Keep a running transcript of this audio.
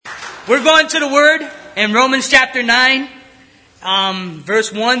We're going to the Word in Romans chapter 9, verse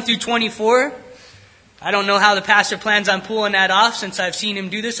 1 through 24. I don't know how the pastor plans on pulling that off since I've seen him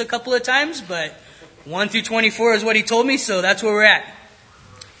do this a couple of times, but 1 through 24 is what he told me, so that's where we're at.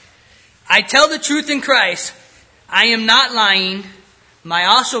 I tell the truth in Christ. I am not lying.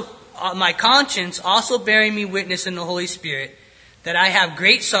 My conscience also bearing me witness in the Holy Spirit, that I have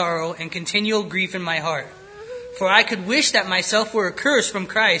great sorrow and continual grief in my heart. For I could wish that myself were accursed from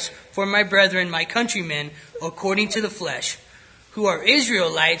Christ for my brethren, my countrymen, according to the flesh, who are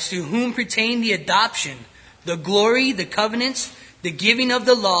Israelites, to whom pertain the adoption, the glory, the covenants, the giving of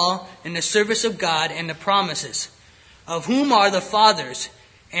the law, and the service of God, and the promises, of whom are the fathers,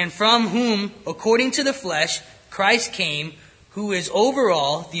 and from whom, according to the flesh, Christ came, who is over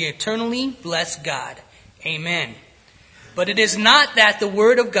all, the eternally blessed God. Amen. But it is not that the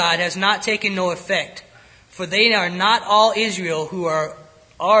word of God has not taken no effect, for they are not all Israel who are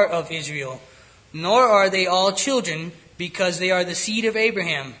of Israel, nor are they all children, because they are the seed of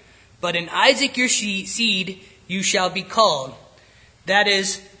Abraham. But in Isaac your seed you shall be called. That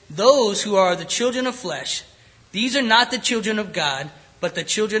is, those who are the children of flesh. These are not the children of God, but the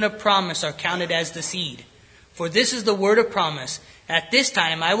children of promise are counted as the seed. For this is the word of promise. At this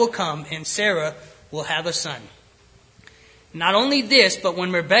time I will come, and Sarah will have a son. Not only this, but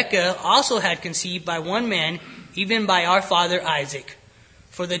when Rebekah also had conceived by one man, even by our father Isaac.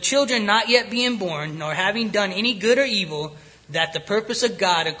 For the children not yet being born, nor having done any good or evil, that the purpose of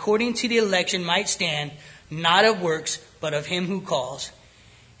God according to the election might stand, not of works, but of him who calls.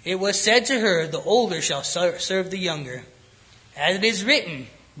 It was said to her, the older shall serve the younger. As it is written,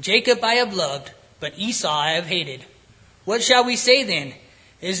 Jacob I have loved, but Esau I have hated. What shall we say then?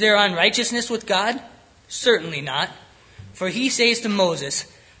 Is there unrighteousness with God? Certainly not. For he says to Moses,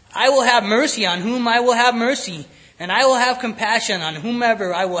 I will have mercy on whom I will have mercy, and I will have compassion on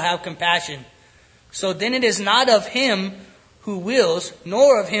whomever I will have compassion. So then it is not of him who wills,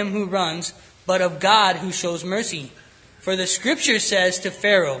 nor of him who runs, but of God who shows mercy. For the scripture says to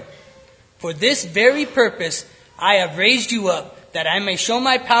Pharaoh, for this very purpose I have raised you up, that I may show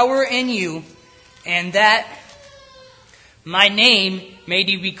my power in you, and that my name may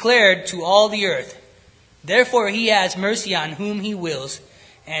be declared to all the earth. Therefore he has mercy on whom he wills,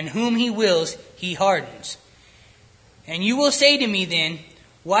 and whom he wills he hardens. And you will say to me then,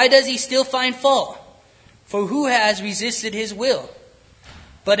 why does he still find fault? For who has resisted his will?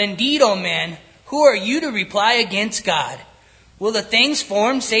 But indeed, O man, who are you to reply against God? Will the things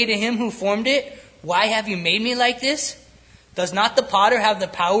formed say to him who formed it, why have you made me like this? Does not the potter have the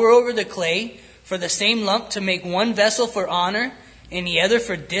power over the clay, for the same lump to make one vessel for honor, and the other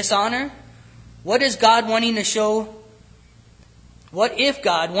for dishonor? What if God, wanting to show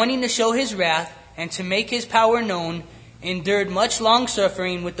his wrath and to make his power known, endured much long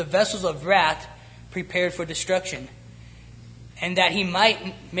suffering with the vessels of wrath prepared for destruction, and that he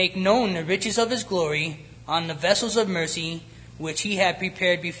might make known the riches of his glory on the vessels of mercy, which he had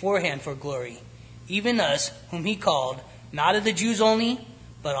prepared beforehand for glory, even us, whom he called, not of the Jews only,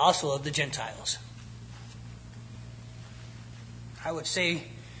 but also of the Gentiles. I would say,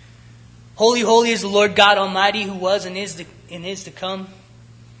 holy, holy is the Lord God Almighty, who was and is to come.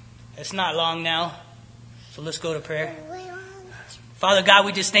 It's not long now, so let's go to prayer. Father God,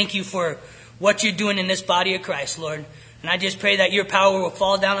 we just thank you for what you're doing in this body of Christ, Lord. And I just pray that your power will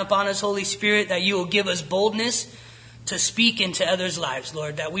fall down upon us, Holy Spirit, that you will give us boldness to speak into others' lives,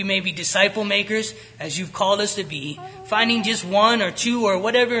 Lord, that we may be disciple makers as you've called us to be, finding just one or two or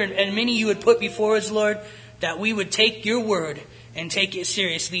whatever and many you would put before us, Lord, that we would take your word and take it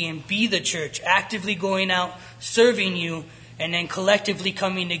seriously and be the church, actively going out, serving you, and then collectively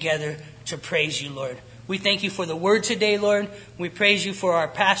coming together to praise you, Lord. We thank you for the word today, Lord. We praise you for our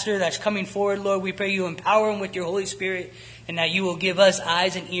pastor that's coming forward, Lord. We pray you empower him with your Holy Spirit, and that you will give us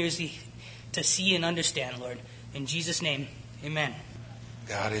eyes and ears to see and understand, Lord. In Jesus' name, amen.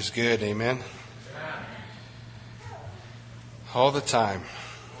 God is good, amen. All the time.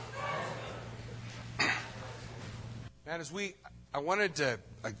 Man, I wanted to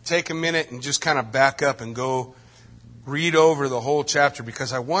take a minute and just kind of back up and go read over the whole chapter,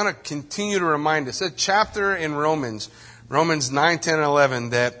 because I want to continue to remind us. It's a chapter in Romans 9, 10, and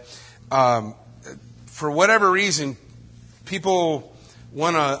 11, that for whatever reason, people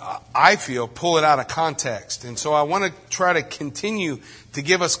want to, I feel, pull it out of context. And so I want to try to continue to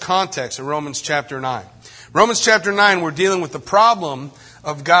give us context in Romans chapter 9. Romans chapter 9, we're dealing with the problem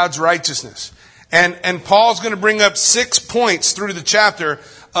of God's righteousness. And Paul's going to bring up 6 points through the chapter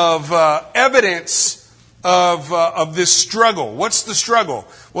of evidence of this struggle. What's the struggle?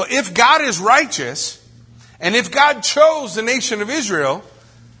 Well, if God is righteous, and if God chose the nation of Israel,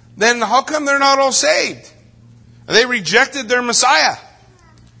 then how come they're not all saved? They rejected their Messiah.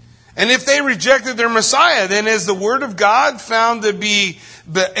 And if they rejected their Messiah, then is the Word of God found to be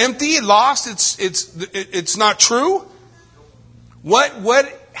empty, lost? It's not true?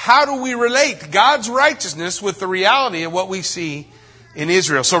 How do we relate God's righteousness with the reality of what we see in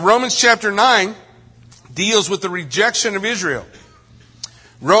Israel? So Romans chapter 9 deals with the rejection of Israel.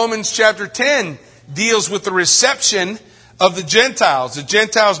 Romans chapter 10 deals with the reception of the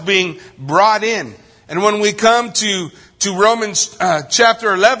Gentiles being brought in. And when we come to Romans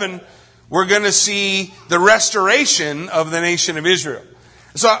chapter 11, we're going to see the restoration of the nation of Israel.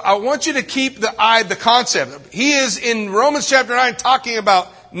 So I want you to keep the concept. He is in Romans chapter 9 talking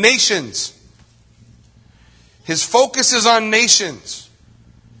about nations. His focus is on nations.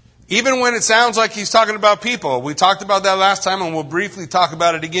 Even when it sounds like he's talking about people. We talked about that last time and we'll briefly talk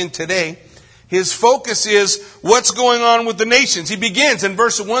about it again today. His focus is what's going on with the nations. He begins in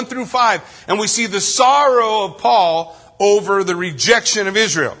verses 1 through 5 and we see the sorrow of Paul over the rejection of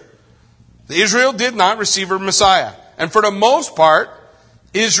Israel. Israel did not receive a Messiah. And for the most part,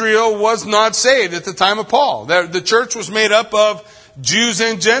 Israel was not saved at the time of Paul. The church was made up of Jews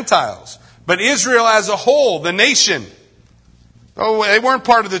and Gentiles. But Israel as a whole, the nation, they weren't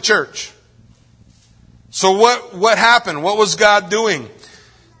part of the church. So what happened? What was God doing?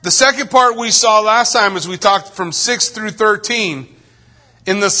 The second part we saw last time as we talked from 6 through 13,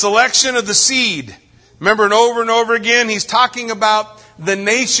 in the selection of the seed. Remember, and over again, he's talking about the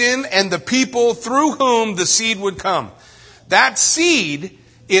nation and the people through whom the seed would come. That seed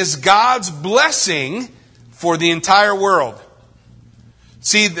is God's blessing for the entire world.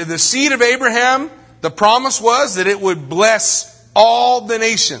 See, the seed of Abraham, the promise was that it would bless all the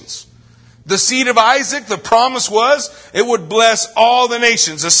nations. The seed of Isaac, the promise was it would bless all the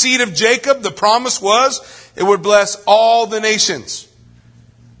nations. The seed of Jacob, the promise was it would bless all the nations.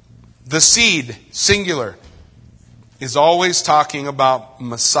 The seed, singular, is always talking about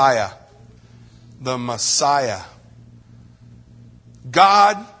Messiah. The Messiah.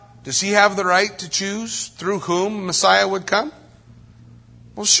 God, does He have the right to choose through whom Messiah would come?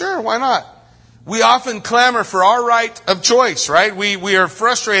 Well, sure, why not? We often clamor for our right of choice, right? We are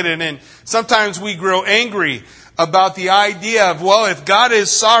frustrated and sometimes we grow angry about the idea of, well, if God is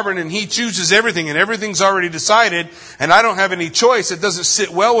sovereign and He chooses everything and everything's already decided and I don't have any choice, it doesn't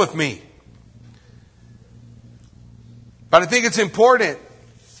sit well with me. But I think it's important,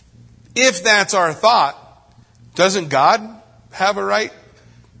 if that's our thought, doesn't God have a right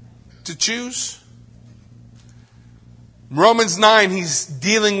to choose? Romans 9, he's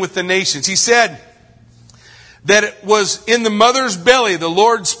dealing with the nations. He said that it was in the mother's belly, the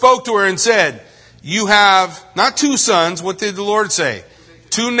Lord spoke to her and said, you have not two sons. What did the Lord say?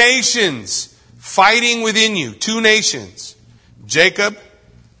 Two nations fighting within you. Two nations. Jacob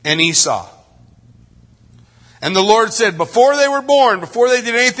and Esau. And the Lord said, before they were born, before they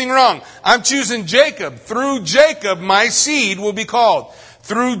did anything wrong, I'm choosing Jacob. Through Jacob, my seed will be called.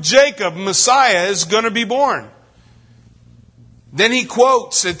 Through Jacob, Messiah is going to be born. Then he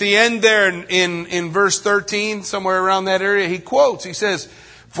quotes at the end there in verse 13, somewhere around that area, he quotes, he says,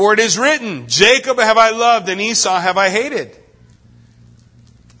 for it is written, Jacob have I loved and Esau have I hated.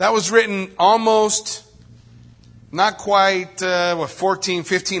 That was written almost, not quite,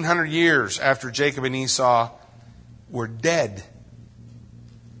 1500 years after Jacob and Esau were dead.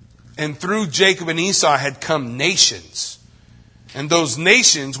 And through Jacob and Esau had come nations. And those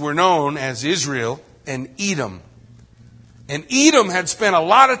nations were known as Israel and Edom. And Edom had spent a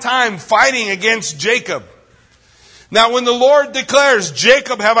lot of time fighting against Jacob. Now when the Lord declares,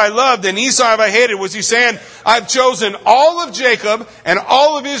 Jacob have I loved and Esau have I hated, was He saying, I've chosen all of Jacob and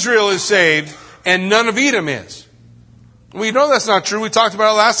all of Israel is saved and none of Edom is? We know that's not true. We talked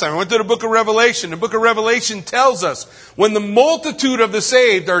about it last time. We went to the book of Revelation. The book of Revelation tells us when the multitude of the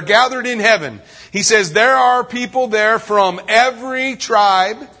saved are gathered in heaven, He says there are people there from every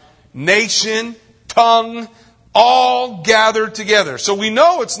tribe, nation, tongue, all gathered together. So we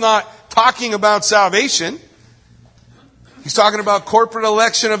know it's not talking about salvation. He's talking about corporate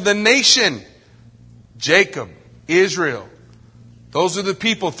election of the nation. Jacob, Israel. Those are the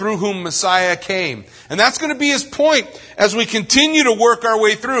people through whom Messiah came. And that's going to be His point as we continue to work our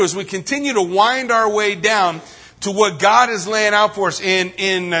way through, as we continue to wind our way down to what God is laying out for us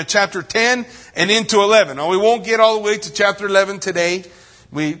in chapter 10 and into 11. Now, we won't get all the way to chapter 11 today.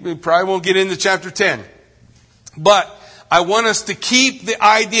 We probably won't get into chapter 10. But I want us to keep the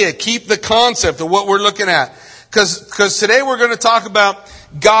idea, keep the concept of what we're looking at. Because today we're going to talk about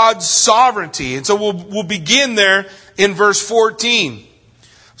God's sovereignty. And so we'll begin there in verse 14.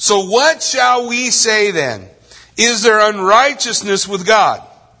 So what shall we say then? Is there unrighteousness with God?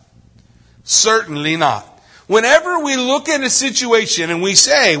 Certainly not. Whenever we look at a situation and we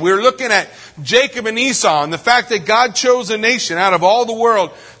say we're looking at Jacob and Esau and the fact that God chose a nation out of all the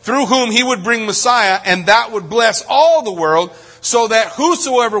world through whom He would bring Messiah, and that would bless all the world so that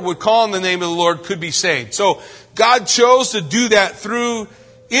whosoever would call on the name of the Lord could be saved. So God chose to do that through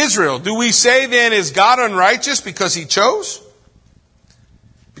Israel. Do we say then, is God unrighteous because He chose?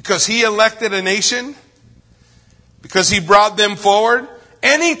 Because He elected a nation? Because He brought them forward?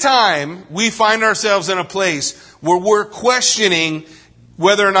 Anytime we find ourselves in a place where we're questioning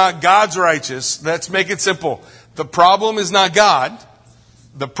whether or not God's righteous, let's make it simple. The problem is not God.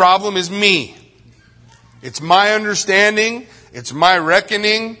 The problem is me. It's my understanding. It's my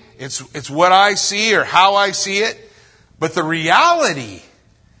reckoning. It's what I see or how I see it. But the reality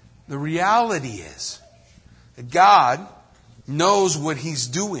is that God knows what He's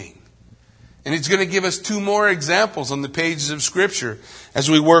doing. And He's going to give us two more examples on the pages of Scripture as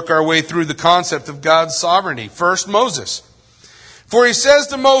we work our way through the concept of God's sovereignty. First, Moses. For He says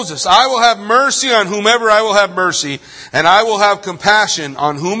to Moses, I will have mercy on whomever I will have mercy, and I will have compassion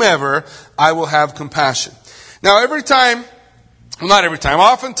on whomever I will have compassion. Now,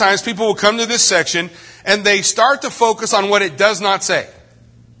 oftentimes people will come to this section and they start to focus on what it does not say.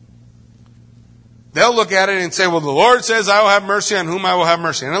 They'll look at it and say, well, the Lord says, I will have mercy on whom I will have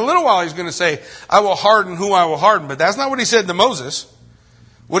mercy. And in a little while, He's going to say, I will harden who I will harden. But that's not what He said to Moses.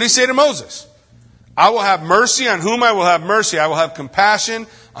 What did He say to Moses? I will have mercy on whom I will have mercy. I will have compassion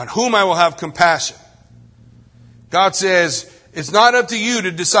on whom I will have compassion. God says, it's not up to you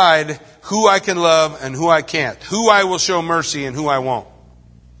to decide who I can love and who I can't. Who I will show mercy and who I won't.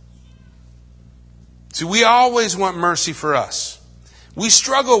 See, we always want mercy for us. We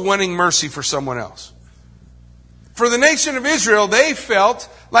struggle wanting mercy for someone else. For the nation of Israel, they felt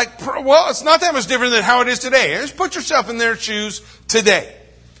like, well, it's not that much different than how it is today. Just put yourself in their shoes today.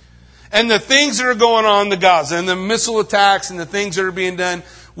 And the things that are going on in the Gaza and the missile attacks and the things that are being done,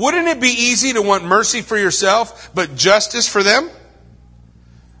 wouldn't it be easy to want mercy for yourself, but justice for them?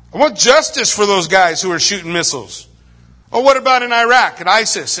 I want justice for those guys who are shooting missiles. Or what about in Iraq and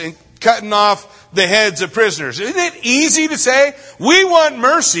ISIS and cutting off the heads of prisoners? Isn't it easy to say, we want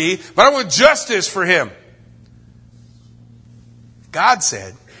mercy, but I want justice for him? God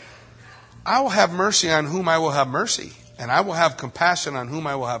said, I will have mercy on whom I will have mercy, and I will have compassion on whom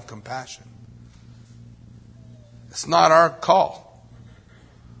I will have compassion. It's not our call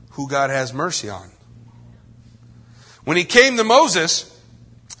who God has mercy on. When He came to Moses,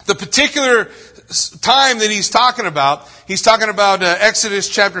 the particular time that He's talking about Exodus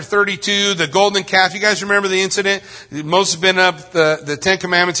chapter 32, the golden calf. You guys remember the incident? Moses has been up the Ten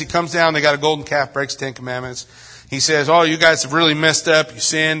Commandments. He comes down, they got a golden calf, breaks the Ten Commandments. He says, oh, you guys have really messed up. You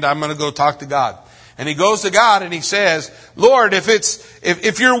sinned. I'm going to go talk to God. And he goes to God and he says, Lord,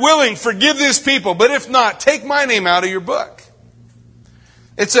 if you're willing, forgive this people. But if not, take my name out of your book.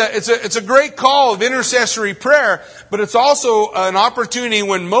 It's a great call of intercessory prayer, but it's also an opportunity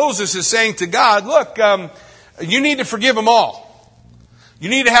when Moses is saying to God, look, you need to forgive them all. You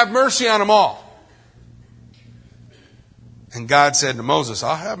need to have mercy on them all. And God said to Moses,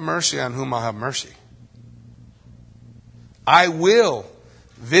 I'll have mercy on whom I'll have mercy. I will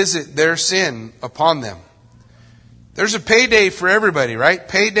visit their sin upon them. There's a payday for everybody, right?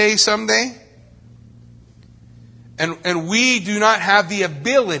 Payday someday. And we do not have the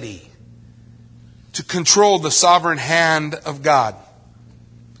ability to control the sovereign hand of God.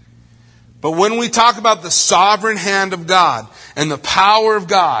 But when we talk about the sovereign hand of God and the power of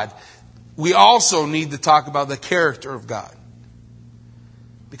God, we also need to talk about the character of God.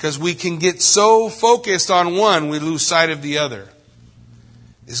 Because we can get so focused on one, we lose sight of the other.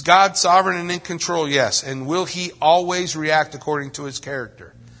 Is God sovereign and in control? Yes. And will He always react according to His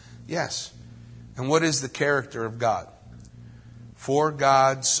character? Yes. And what is the character of God? For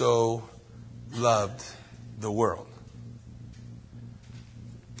God so loved the world.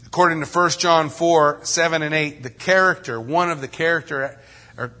 According to 1 John 4, 7 and 8, the character, one of the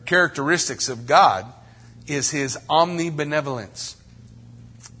characteristics of God is His omnibenevolence.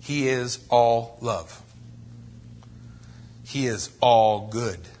 He is all love. He is all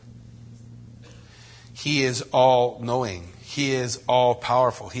good. He is all knowing. He is all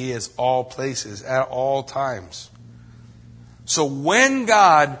powerful. He is all places at all times. So when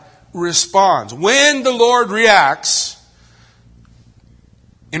God responds, when the Lord reacts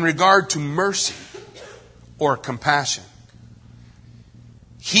in regard to mercy or compassion,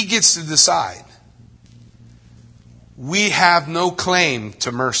 He gets to decide. We have no claim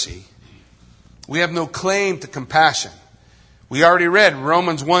to mercy. We have no claim to compassion. We already read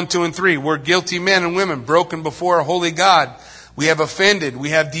Romans 1, 2, and 3. We're guilty men and women broken before a holy God. We have offended. We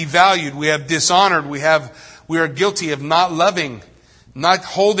have devalued. We have dishonored. We are guilty of not loving, not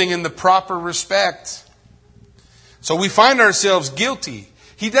holding in the proper respect. So we find ourselves guilty.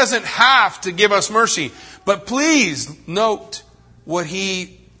 He doesn't have to give us mercy. But please note what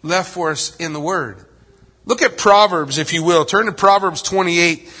He left for us in the Word. Look at Proverbs, if you will. Turn to Proverbs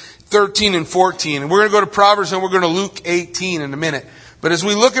 28, 13 and 14. And we're going to go to Proverbs and we're going to Luke 18 in a minute. But as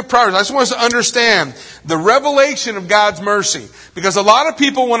we look at Proverbs, I just want us to understand the revelation of God's mercy. Because a lot of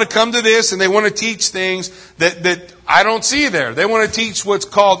people want to come to this and they want to teach things that I don't see there. They want to teach what's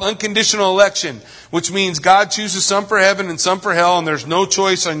called unconditional election, which means God chooses some for heaven and some for hell, and there's no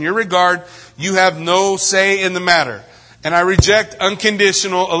choice on your regard. You have no say in the matter. And I reject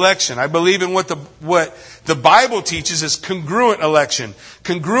unconditional election. I believe in what the Bible teaches is congruent election.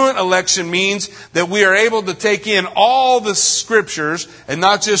 Congruent election means that we are able to take in all the Scriptures and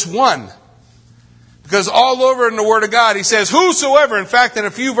not just one. Because all over in the Word of God, He says, whosoever, in fact, in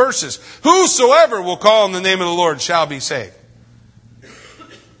a few verses, whosoever will call on the name of the Lord shall be saved.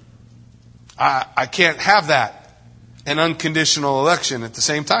 I can't have that and unconditional election at the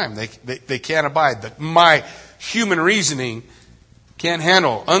same time. They can't abide. My human reasoning can't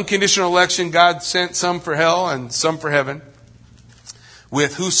handle. Unconditional election, God sent some for hell and some for heaven.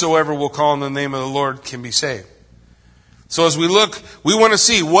 With whosoever will call on the name of the Lord can be saved. So as we look, we want to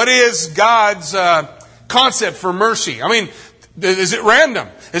see what is God's concept for mercy. I mean, is it random?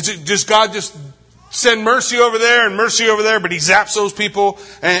 Is it just God just send mercy over there and mercy over there, but He zaps those people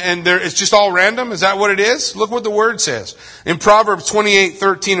and it's just all random? Is that what it is? Look what the Word says. In Proverbs 28,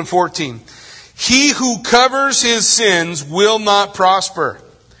 13 and 14. He who covers his sins will not prosper,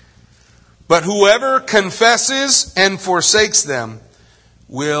 but whoever confesses and forsakes them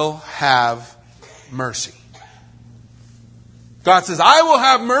will have mercy. God says, I will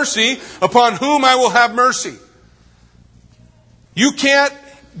have mercy upon whom I will have mercy. You can't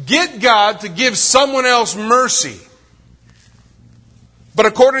get God to give someone else mercy. But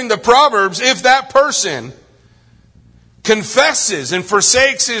according to Proverbs, if that person confesses and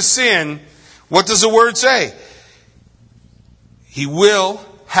forsakes his sin, what does the Word say? He will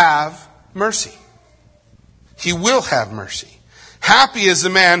have mercy. He will have mercy. Happy is the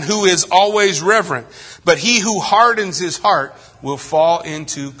man who is always reverent, but he who hardens his heart will fall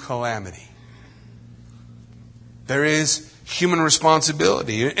into calamity. There is human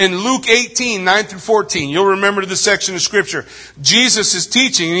responsibility. In Luke 18, 9 through 14, you'll remember this section of Scripture. Jesus is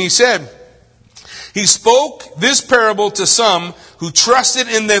teaching and He said, He spoke this parable to some who trusted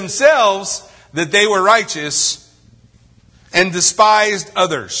in themselves that they were righteous and despised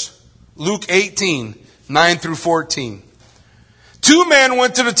others. Luke 18, 9 through 14. 2 men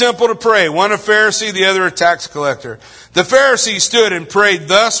went to the temple to pray, one a Pharisee, the other a tax collector. The Pharisee stood and prayed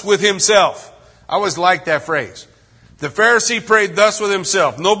thus with himself. I always liked that phrase. The Pharisee prayed thus with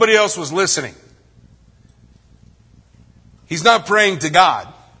himself. Nobody else was listening. He's not praying to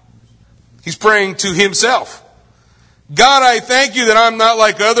God. He's praying to himself. God, I thank you that I'm not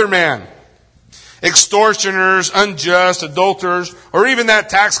like other men, extortioners, unjust, adulterers, or even that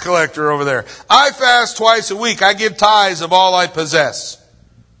tax collector over there. I fast twice a week. I give tithes of all I possess.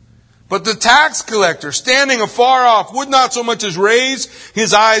 But the tax collector, standing afar off, would not so much as raise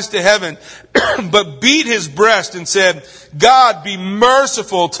his eyes to heaven, but beat his breast and said, God, be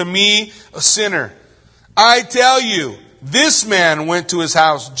merciful to me, a sinner. I tell you, this man went to his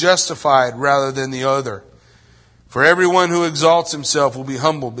house justified rather than the other. For everyone who exalts himself will be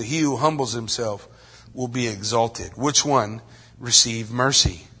humbled, but he who humbles himself will be exalted. Which one received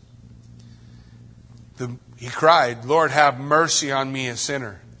mercy? He cried, Lord, have mercy on me, a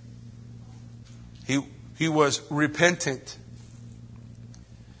sinner. He was repentant.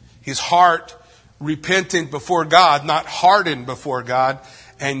 His heart repentant before God, not hardened before God.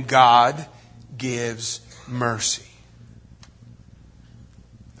 And God gives mercy.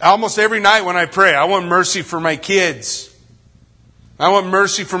 Almost every night when I pray, I want mercy for my kids. I want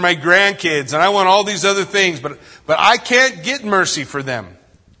mercy for my grandkids. And I want all these other things. But I can't get mercy for them.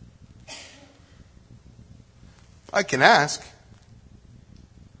 I can ask.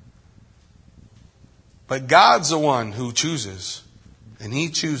 But God's the one who chooses. And He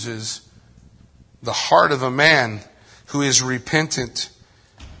chooses the heart of a man who is repentant.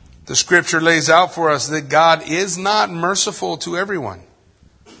 The Scripture lays out for us that God is not merciful to everyone.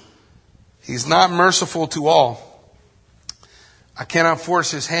 He's not merciful to all. I cannot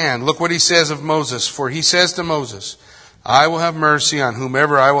force His hand. Look what He says of Moses. For He says to Moses, I will have mercy on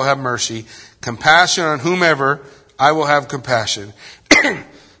whomever I will have mercy. Compassion on whomever I will have compassion.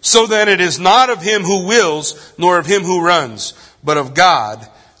 So then it is not of him who wills, nor of him who runs, but of God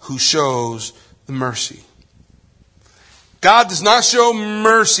who shows the mercy. God does not show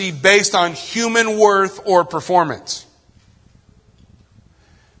mercy based on human worth or performance.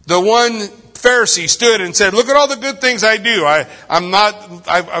 The one Pharisee stood and said, look at all the good things I do. I'm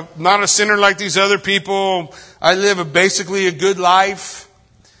not a sinner like these other people. I live basically a good life.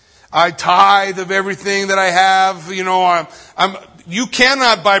 I tithe of everything that I have. You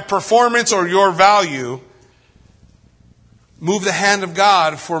cannot, by performance or your value, move the hand of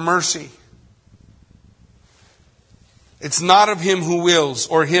God for mercy. It's not of him who wills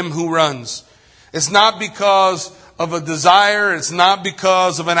or him who runs. It's not because of a desire. It's not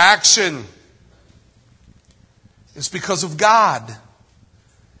because of an action. It's because of God.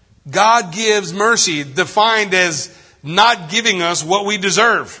 God gives mercy, defined as not giving us what we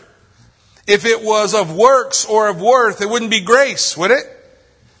deserve. If it was of works or of worth, it wouldn't be grace, would it?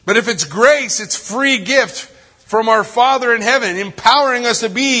 But if it's grace, it's free gift from our Father in heaven, empowering us to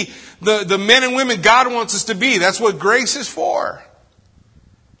be the men and women God wants us to be. That's what grace is for.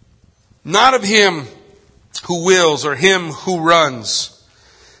 Not of him who wills or him who runs.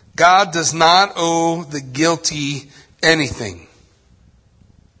 God does not owe the guilty anything.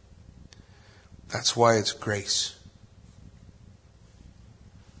 That's why it's grace.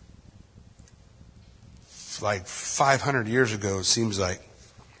 Like 500 years ago, it seems like,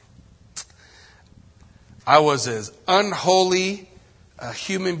 I was as unholy a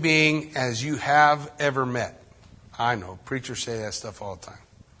human being as you have ever met. I know, preachers say that stuff all the time.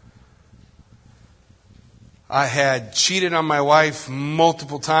 I had cheated on my wife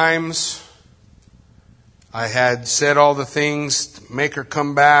multiple times. I had said all the things to make her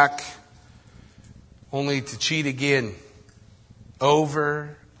come back, only to cheat again.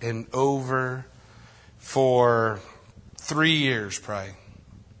 Over and over for 3 years probably.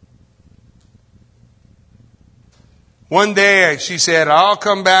 One day she said, I'll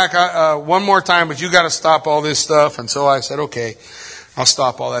come back one more time, but you got to stop all this stuff. And so I said, okay, I'll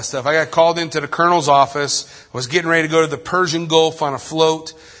stop all that stuff. I got called into the colonel's office. I was getting ready to go to the Persian Gulf on a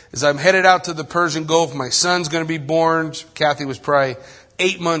float. As I'm headed out to the Persian Gulf, my son's going to be born. Kathy was probably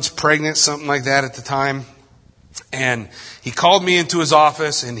 8 months pregnant, something like that at the time. And he called me into his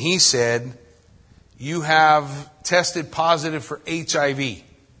office and he said, you have tested positive for HIV.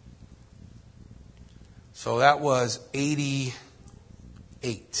 So that was 88.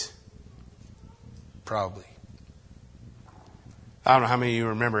 Probably. I don't know how many of you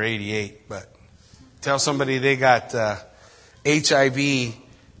remember 88, but tell somebody they got HIV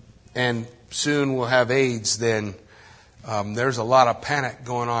and soon will have AIDS, then there's a lot of panic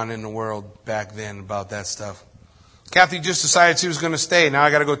going on in the world back then about that stuff. Kathy just decided she was going to stay. Now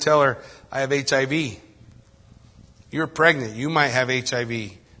I got to go tell her I have HIV. You're pregnant. You might have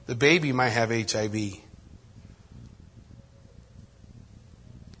HIV. The baby might have HIV.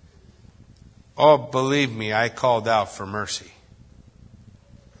 Oh, believe me, I called out for mercy.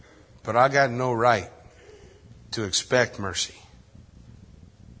 But I got no right to expect mercy.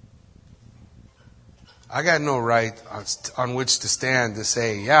 I got no right on which to stand to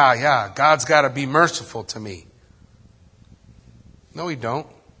say, yeah, God's got to be merciful to me. No, He don't.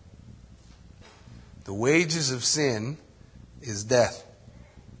 The wages of sin is death.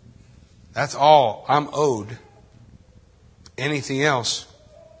 That's all I'm owed. Anything else,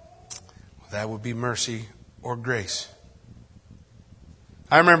 that would be mercy or grace.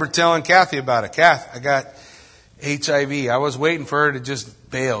 I remember telling Kathy about it. Kath, I got HIV. I was waiting for her to just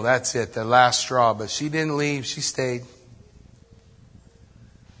bail. That's it, the last straw. But she didn't leave. She stayed.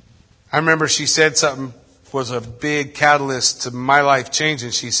 I remember she said something was a big catalyst to my life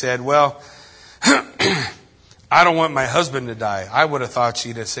changing. She said, well, I don't want my husband to die. I would have thought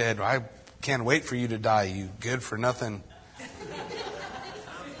she'd have said, I can't wait for you to die, you good for nothing.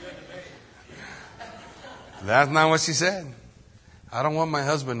 That's not what she said. I don't want my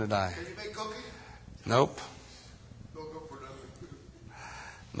husband to die. Can you make cookies? Nope. No good for nothing.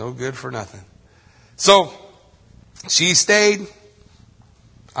 No good for nothing. So, she stayed.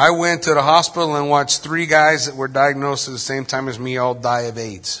 I went to the hospital and watched 3 guys that were diagnosed at the same time as me all die of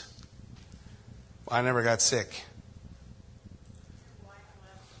AIDS. I never got sick.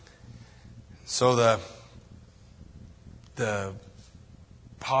 So the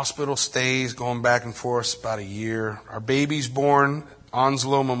hospital stays going back and forth about a year. Our baby's born,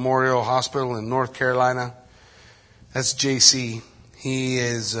 Onslow Memorial Hospital in North Carolina. That's JC. He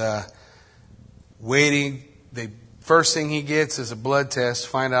is waiting. The first thing he gets is a blood test,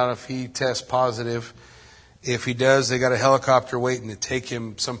 find out if he tests positive. If he does, they got a helicopter waiting to take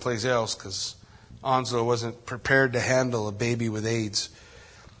him someplace else because Onslow wasn't prepared to handle a baby with AIDS.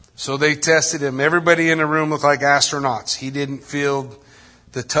 So they tested him. Everybody in the room looked like astronauts. He didn't feel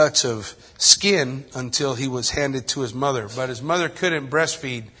the touch of skin until he was handed to his mother. But his mother couldn't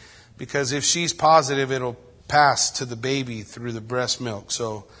breastfeed because if she's positive, it'll pass to the baby through the breast milk.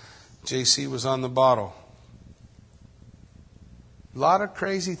 So JC was on the bottle. A lot of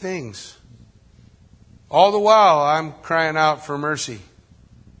crazy things. All the while, I'm crying out for mercy.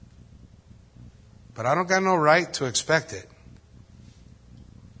 But I don't got no right to expect it.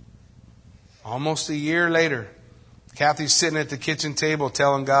 Almost a year later, Kathy's sitting at the kitchen table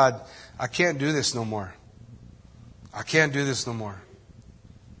telling God, I can't do this no more. I can't do this no more.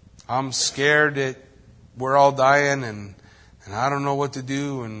 I'm scared that we're all dying and I don't know what to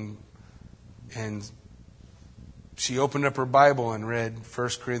do. And she opened up her Bible and read 1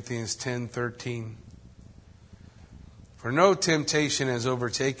 Corinthians 10:13. For no temptation has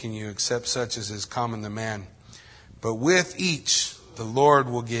overtaken you except such as is common to man. But with each the Lord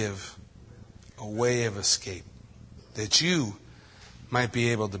will give a way of escape, that you might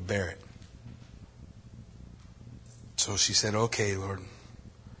be able to bear it. So she said, okay, Lord.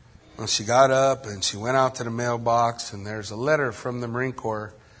 Well, she got up and she went out to the mailbox, and there's a letter from the Marine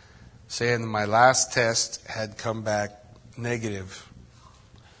Corps saying that my last test had come back negative.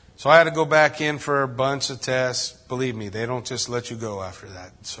 So I had to go back in for a bunch of tests. Believe me, they don't just let you go after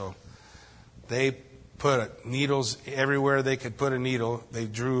that. So they put needles everywhere they could put a needle. They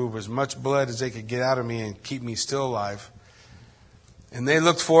drew as much blood as they could get out of me and keep me still alive. And they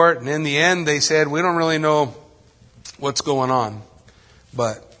looked for it, and in the end they said, we don't really know what's going on,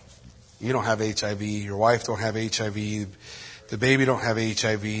 but you don't have HIV, your wife don't have HIV, the baby don't have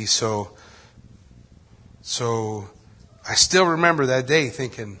HIV. So I still remember that day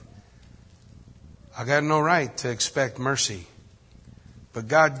thinking, I got no right to expect mercy, but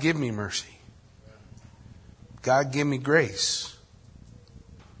God give me mercy. God give me grace.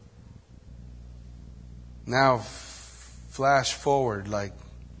 Now, flash forward like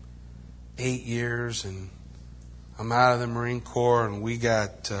 8 years, and I'm out of the Marine Corps, and we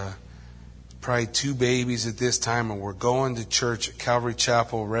got probably 2 babies at this time, and we're going to church at Calvary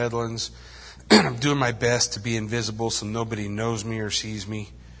Chapel, Redlands. I'm doing my best to be invisible so nobody knows me or sees me.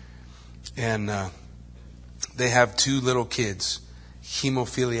 And they have 2 little kids,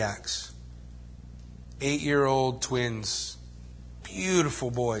 hemophiliacs. 8-year-old twins, beautiful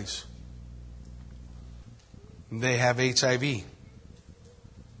boys. They have HIV.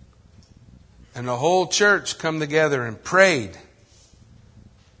 And the whole church come together and prayed,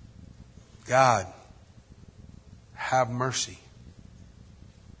 God, have mercy.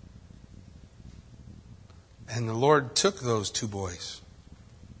 And the Lord took those 2 boys.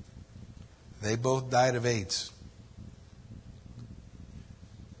 They both died of AIDS.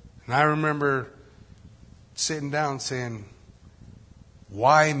 And I remember sitting down saying,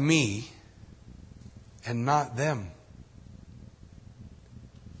 why me and not them?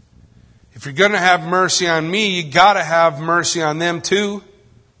 If you're going to have mercy on me, you got to have mercy on them too.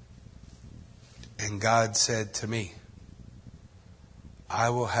 And God said to me, I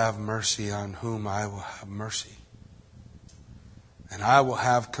will have mercy on whom I will have mercy. And I will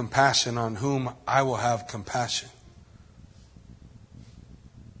have compassion on whom I will have compassion.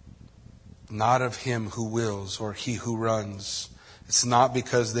 Not of him who wills or he who runs. It's not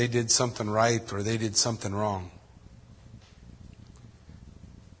because they did something right or they did something wrong.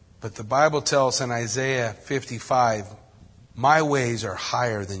 But the Bible tells in Isaiah 55, my ways are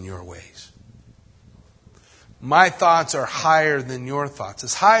higher than your ways. My thoughts are higher than your thoughts.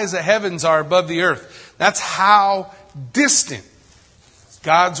 As high as the heavens are above the earth. That's how distant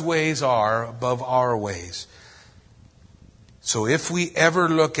God's ways are above our ways. So if we ever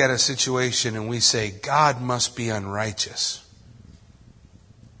look at a situation and we say, God must be unrighteous.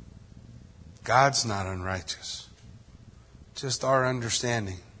 God's not unrighteous. Just our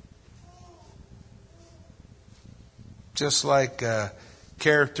understanding. Just like a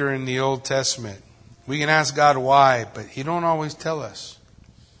character in the Old Testament. We can ask God why, but He don't always tell us.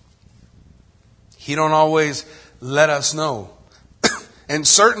 He don't always let us know. And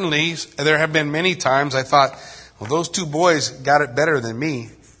certainly, there have been many times I thought, well, those 2 boys got it better than me.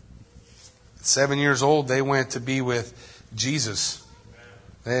 At 7 years old, they went to be with Jesus.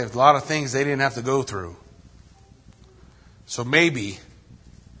 They have a lot of things they didn't have to go through. So maybe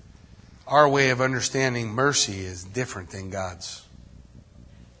our way of understanding mercy is different than God's.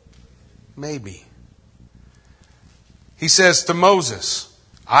 Maybe. He says to Moses,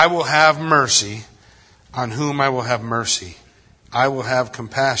 I will have mercy on whom I will have mercy. I will have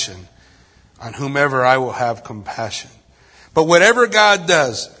compassion on whomever I will have compassion. But whatever God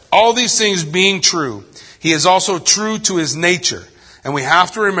does, all these things being true, He is also true to His nature. And we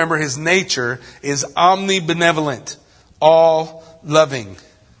have to remember His nature is omnibenevolent, all loving.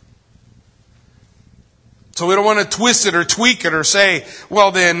 So we don't want to twist it or tweak it or say,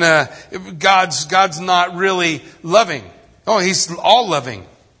 well then, God's not really loving. Oh, He's all loving.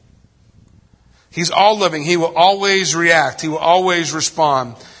 He's all loving. He will always react. He will always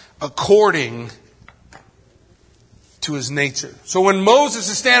respond according to His nature. So when Moses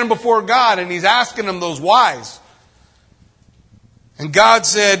is standing before God and he's asking him those whys, and God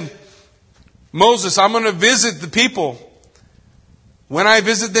said, Moses, I'm going to visit the people. When I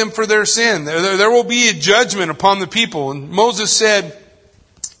visit them for their sin, there will be a judgment upon the people. And Moses said,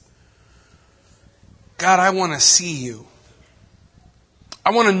 God, I want to see you.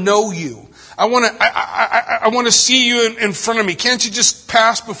 I want to know you. I want to see you in front of me. Can't you just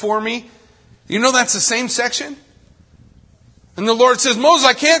pass before me? You know that's the same section? And the Lord says, Moses,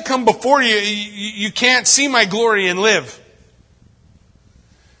 I can't come before you. You can't see my glory and live.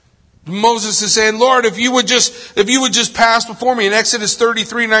 Moses is saying, Lord, if you would just pass before me. In Exodus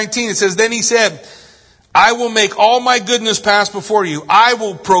 33:19, it says, then he said, I will make all my goodness pass before you. I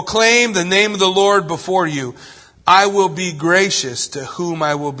will proclaim the name of the Lord before you. I will be gracious to whom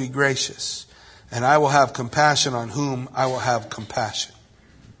I will be gracious, and I will have compassion on whom I will have compassion.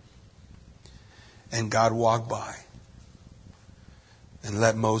 And God walked by and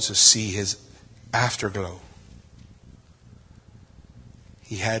let Moses see his afterglow.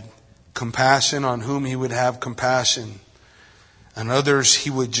 He had compassion on whom He would have compassion, and others He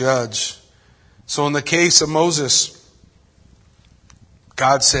would judge. So in the case of Moses,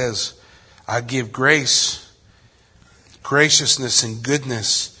 God says, I give grace, graciousness, and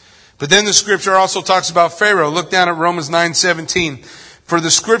goodness. But then the scripture also talks about Pharaoh. Look down at Romans 9:17. For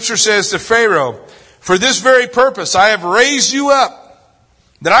the scripture says to Pharaoh, for this very purpose I have raised you up,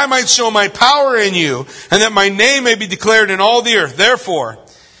 that I might show my power in you, and that my name may be declared in all the earth. Therefore,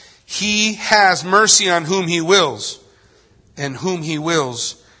 He has mercy on whom He wills, and whom He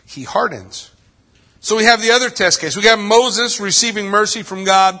wills, He hardens. So we have the other test case. We got Moses receiving mercy from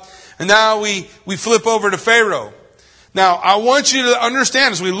God, and now we flip over to Pharaoh. Now, I want you to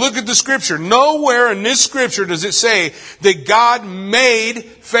understand as we look at the scripture, nowhere in this scripture does it say that God made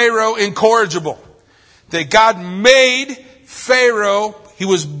Pharaoh incorrigible. That God made Pharaoh, he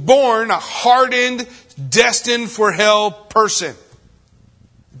was born a hardened, destined for hell person.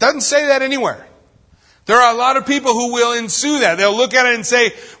 Doesn't say that anywhere. There are a lot of people who will ensue that. They'll look at it and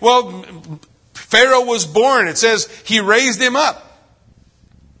say, well, Pharaoh was born. It says He raised him up.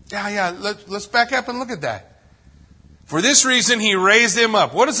 Yeah. Let's back up and look at that. For this reason, He raised him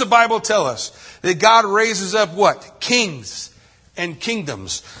up. What does the Bible tell us? That God raises up what? Kings and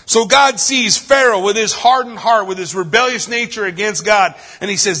kingdoms. So God sees Pharaoh with his hardened heart, with his rebellious nature against God. And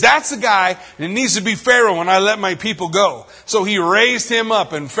He says, that's the guy, and it needs to be Pharaoh when I let my people go. So He raised him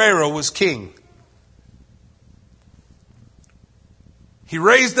up, and Pharaoh was king. He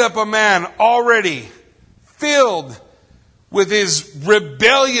raised up a man already filled with his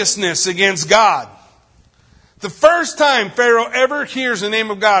rebelliousness against God. The first time Pharaoh ever hears the name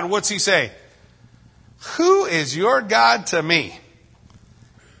of God, what's he say? Who is your God to me?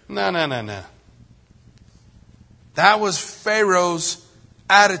 No. That was Pharaoh's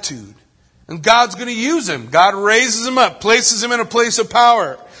attitude. And God's going to use him. God raises him up, places him in a place of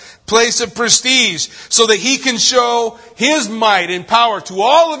power, place of prestige, so that he can show His might and power to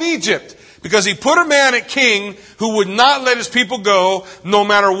all of Egypt. Because He put a man at king who would not let his people go no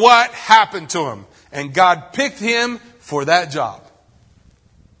matter what happened to him. And God picked him for that job.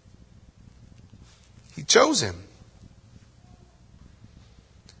 He chose him.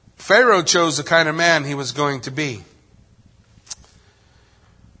 Pharaoh chose the kind of man he was going to be.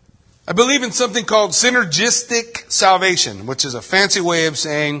 I believe in something called synergistic salvation, which is a fancy way of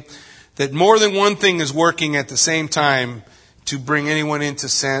saying that more than one thing is working at the same time to bring anyone into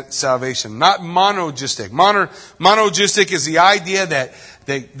salvation. Not monogistic. Monogistic is the idea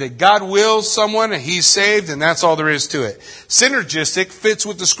that God wills someone and he's saved and that's all there is to it. Synergistic fits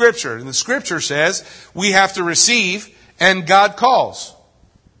with the Scripture. And the Scripture says we have to receive and God calls.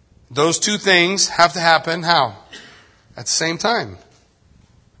 Those two things have to happen how? At the same time.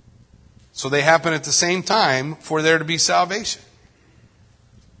 So they happen at the same time for there to be salvation.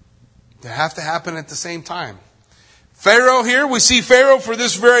 They have to happen at the same time. Pharaoh here, we see Pharaoh for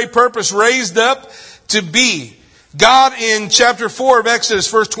this very purpose raised up to be. God in chapter 4 of Exodus,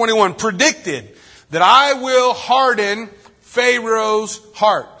 verse 21, predicted that I will harden Pharaoh's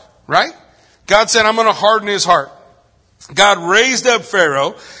heart. Right? God said, I'm going to harden his heart. God raised up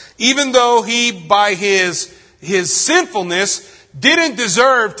Pharaoh, even though he, by his sinfulness, didn't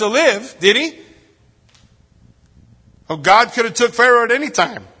deserve to live, did he? Oh, God could have took Pharaoh at any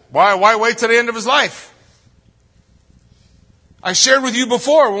time. Why wait till the end of his life? I shared with you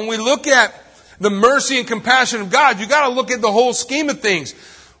before, when we look at the mercy and compassion of God, you got to look at the whole scheme of things.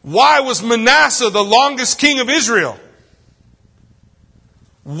 Why was Manasseh the longest king of Israel?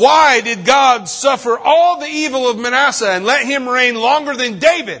 Why did God suffer all the evil of Manasseh and let him reign longer than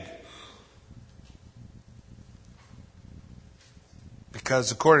David?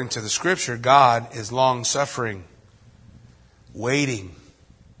 Because according to the Scripture, God is long-suffering, waiting,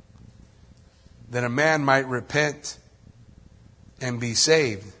 that a man might repent and be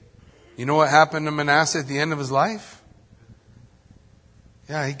saved. You know what happened to Manasseh at the end of his life?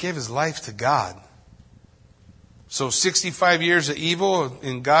 Yeah, he gave his life to God. So 65 years of evil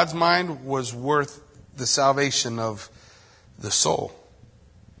in God's mind was worth the salvation of the soul,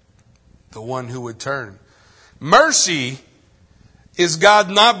 the one who would turn. Mercy is God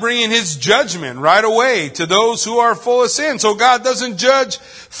not bringing His judgment right away to those who are full of sin. So God doesn't judge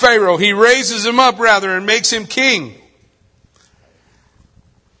Pharaoh. He raises him up rather and makes him king.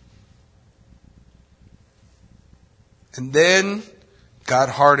 And then God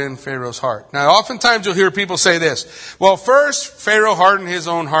hardened Pharaoh's heart. Now, oftentimes you'll hear people say this. Well, first, Pharaoh hardened his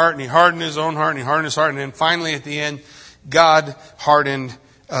own heart, and he hardened his own heart, and he hardened his heart, and then finally at the end, God hardened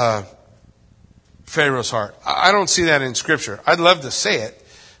Pharaoh's heart. I don't see that in Scripture. I'd love to say it,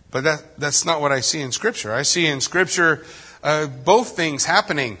 but that's not what I see in Scripture. I see in Scripture both things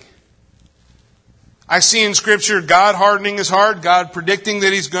happening. I see in Scripture God hardening his heart, God predicting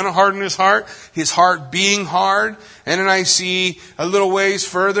that He's going to harden his heart being hard. And then I see a little ways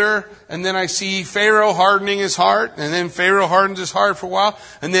further, and then I see Pharaoh hardening his heart, and then Pharaoh hardens his heart for a while,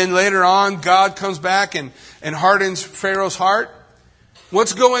 and then later on God comes back and hardens Pharaoh's heart.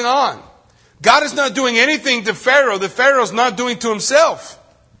 What's going on? God is not doing anything to Pharaoh that Pharaoh's not doing to himself.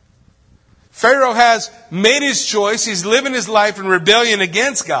 Pharaoh has made his choice. He's living his life in rebellion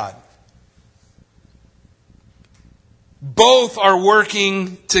against God. Both are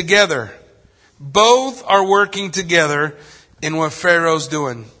working together. Both are working together in what Pharaoh's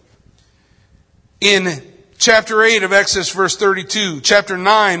doing. In chapter 8 of Exodus, verse 32, chapter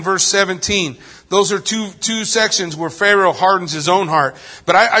 9, verse 17, those are two sections where Pharaoh hardens his own heart.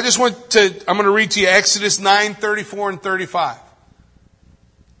 But I'm going to read to you Exodus 9, 34 and 35.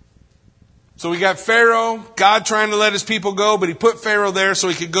 So we got Pharaoh, God trying to let his people go, but He put Pharaoh there so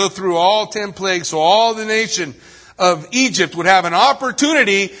he could go through all 10 plagues, so all the nation of Egypt would have an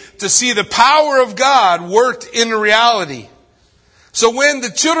opportunity to see the power of God worked in reality. So when the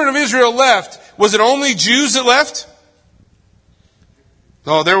children of Israel left, was it only Jews that left?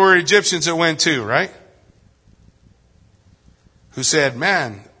 No, there were Egyptians that went too, right? Who said,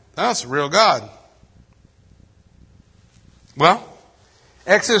 man, that's a real God. Well,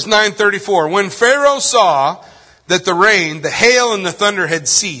 Exodus 9:34. When Pharaoh saw that the rain, the hail, and the thunder had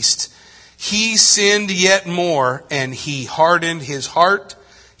ceased, he sinned yet more, and he hardened his heart,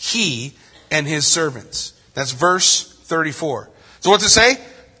 he and his servants. That's verse 34. So what's it say?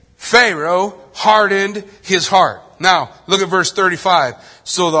 Pharaoh hardened his heart. Now, look at verse 35.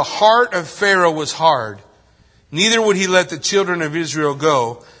 So the heart of Pharaoh was hard. Neither would he let the children of Israel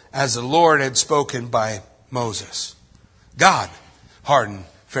go, as the Lord had spoken by Moses. God hardened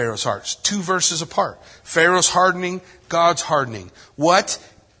Pharaoh's heart. It's 2 verses apart. Pharaoh's hardening, God's hardening. What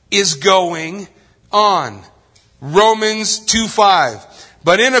is going on? Romans 2:5.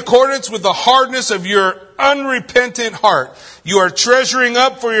 But in accordance with the hardness of your unrepentant heart, you are treasuring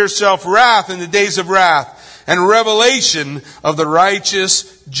up for yourself wrath in the days of wrath and revelation of the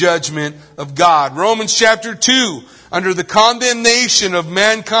righteous judgment of God. Romans chapter 2, under the condemnation of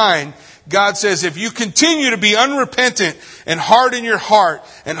mankind, God says, if you continue to be unrepentant and harden your heart,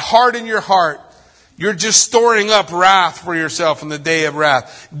 you're just storing up wrath for yourself in the day of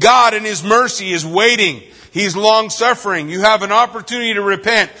wrath. God in His mercy is waiting. He's long-suffering. You have an opportunity to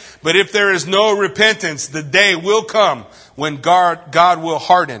repent. But if there is no repentance, the day will come when God will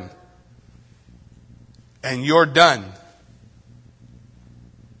harden. And you're done.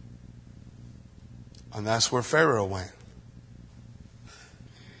 And that's where Pharaoh went.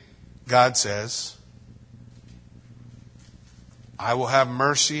 God says, I will have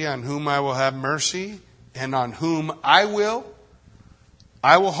mercy on whom I will have mercy, and on whom I will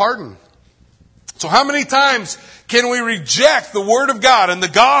harden. So how many times can we reject the Word of God and the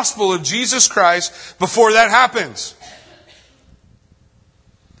gospel of Jesus Christ before that happens?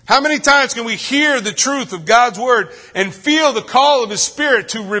 How many times can we hear the truth of God's Word and feel the call of His Spirit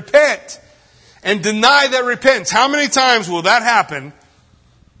to repent and deny that repentance? How many times will that happen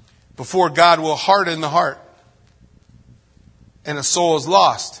before God will harden the heart and a soul is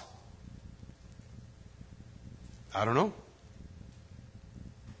lost? I don't know.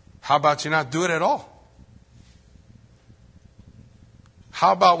 How about you not do it at all?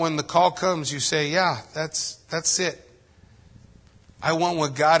 How about when the call comes, you say, yeah, that's it. I want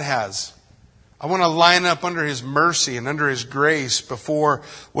what God has. I want to line up under His mercy and under His grace before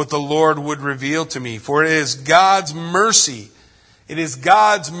what the Lord would reveal to me. For it is God's mercy. It is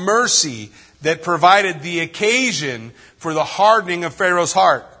God's mercy that provided the occasion for the hardening of Pharaoh's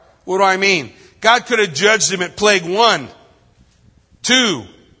heart. What do I mean? God could have judged him at plague 1, 2,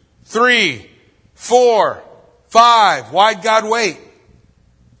 3, 4, 5. Why'd God wait?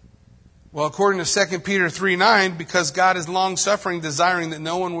 Well, according to 2 Peter 3:9, because God is long-suffering, desiring that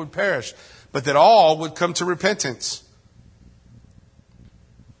no one would perish, but that all would come to repentance.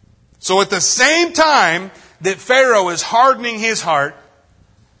 So at the same time that Pharaoh is hardening his heart,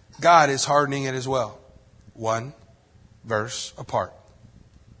 God is hardening it as well. One verse apart.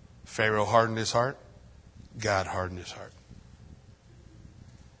 Pharaoh hardened his heart. God hardened his heart.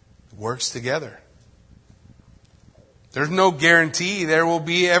 It works together. There's no guarantee there will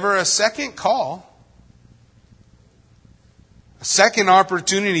be ever a second call. A second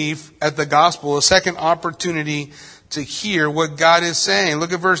opportunity at the gospel. A second opportunity to hear what God is saying.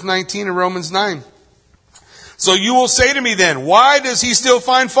 Look at verse 19 of Romans 9. So you will say to me then, why does he still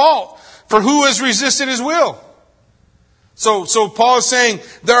find fault? For who has resisted his will? So Paul is saying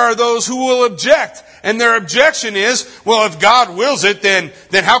there are those who will object. And their objection is, well, if God wills it, then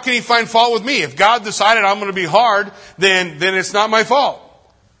how can he find fault with me? If God decided I'm going to be hard, then it's not my fault.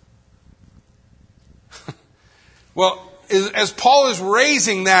 Well, as Paul is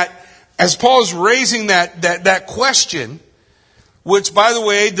raising that question, which, by the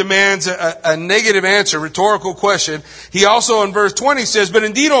way, demands a negative answer, rhetorical question, he also in verse 20 says, but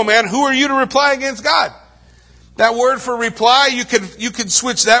indeed, O man, who are you to reply against God? That word for reply, you could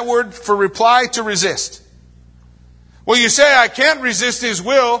switch that word for reply to resist. Well, you say, I can't resist his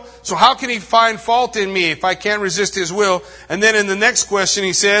will, so how can he find fault in me if I can't resist his will? And then in the next question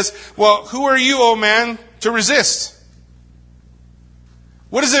he says, well, who are you, O man, to resist?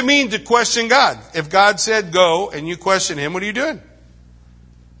 What does it mean to question God? If God said go and you question him, what are you doing?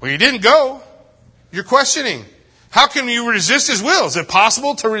 Well, you didn't go. You're questioning. How can you resist his will? Is it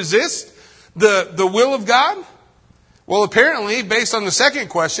possible to resist the will of God? Well, apparently, based on the second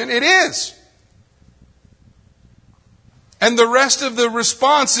question, it is. And the rest of the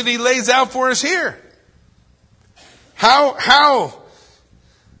response that he lays out for us here. How?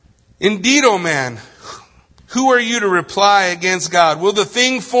 Indeed, O man, who are you to reply against God? Will the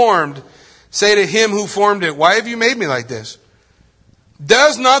thing formed say to him who formed it, why have you made me like this?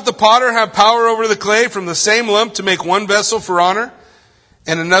 Does not the potter have power over the clay from the same lump to make one vessel for honor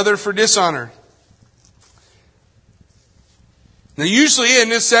and another for dishonor? Now, usually in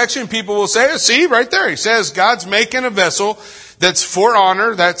this section, people will say, see, right there, he says God's making a vessel that's for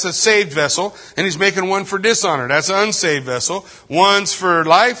honor, that's a saved vessel, and he's making one for dishonor, that's an unsaved vessel. One's for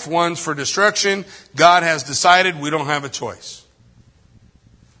life, one's for destruction. God has decided we don't have a choice.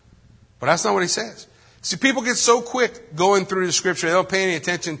 But that's not what he says. See, people get so quick going through the scripture, they don't pay any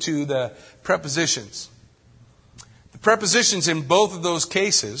attention to the prepositions. The prepositions in both of those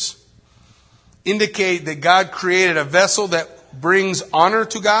cases indicate that God created a vessel that brings honor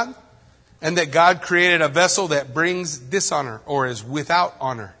to God, and that God created a vessel that brings dishonor or is without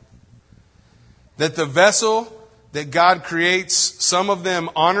honor. That the vessel that God creates, some of them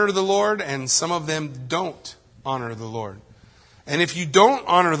honor the Lord and some of them don't honor the Lord. And if you don't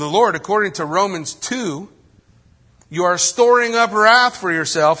honor the Lord, according to Romans 2, you are storing up wrath for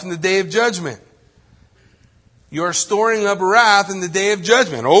yourself in the day of judgment. You are storing up wrath in the day of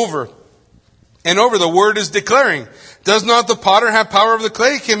judgment. Over and over, the word is declaring, does not the potter have power over the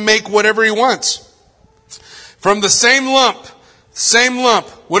clay? He can make whatever he wants. From the same lump.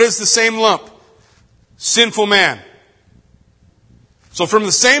 What is the same lump? Sinful man. So from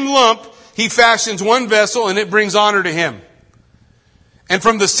the same lump, he fashions one vessel and it brings honor to him. And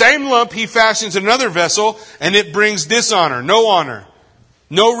from the same lump, he fashions another vessel and it brings dishonor,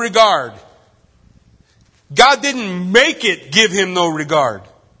 no regard. God didn't make it give him no regard.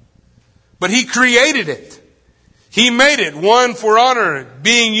 But he created it. He made it. One for honor,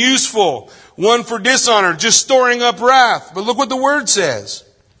 being useful. One for dishonor, just storing up wrath. But look what the word says.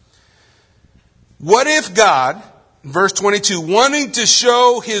 What if God, verse 22, wanting to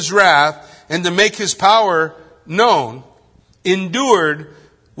show his wrath and to make his power known, endured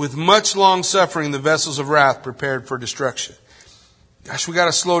with much long suffering the vessels of wrath prepared for destruction? Gosh, we got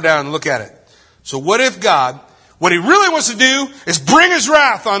to slow down and look at it. So what if God, what he really wants to do is bring his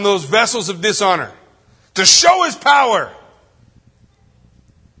wrath on those vessels of dishonor to show his power.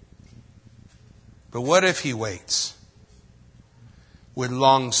 But what if he waits with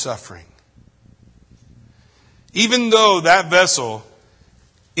long suffering? Even though that vessel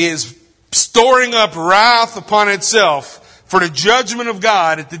is storing up wrath upon itself for the judgment of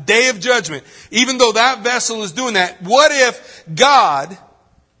God at the day of judgment, even though that vessel is doing that, what if God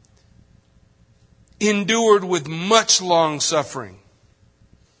endured with much long suffering?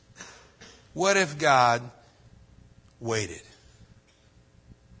 What if God waited?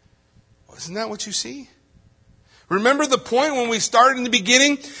 Isn't that what you see? Remember the point when we started in the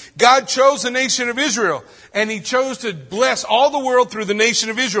beginning? God chose the nation of Israel, and He chose to bless all the world through the nation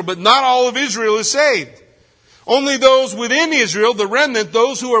of Israel, but not all of Israel is saved. Only those within Israel, the remnant,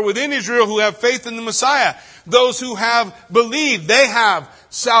 those who are within Israel who have faith in the Messiah, those who have believed, they have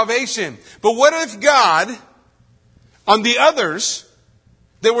salvation. But what if God, on the others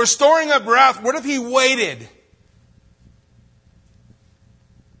that were storing up wrath, what if He waited?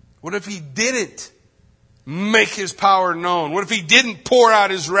 What if He didn't make His power known? What if He didn't pour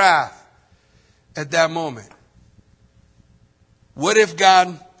out His wrath at that moment? What if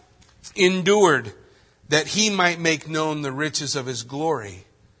God endured that He might make known the riches of His glory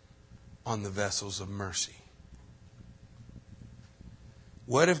on the vessels of mercy?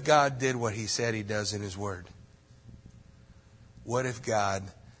 What if God did what He said He does in His Word? What if God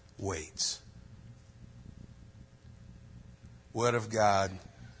waits? What if God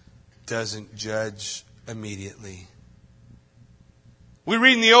doesn't judge immediately? We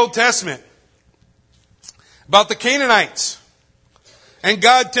read in the Old Testament about the Canaanites. And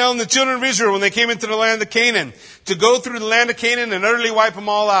God telling the children of Israel when they came into the land of Canaan to go through the land of Canaan and utterly wipe them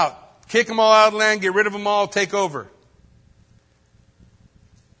all out. Kick them all out of the land, get rid of them all, take over.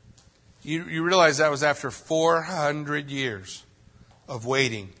 You realize that was after 400 years of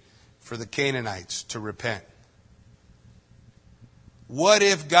waiting for the Canaanites to repent. What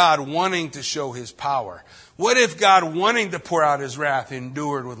if God, wanting to show His power, what if God, wanting to pour out His wrath,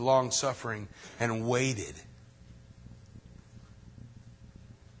 endured with long suffering and waited?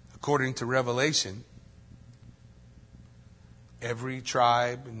 According to Revelation, every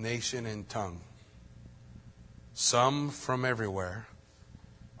tribe, nation, and tongue, some from everywhere,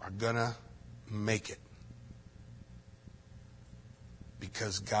 are going to make it.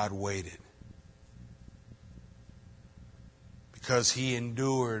 Because God waited. Because He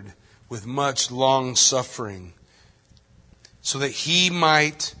endured with much long suffering, so that He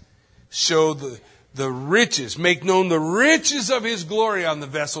might show the riches, make known the riches of His glory on the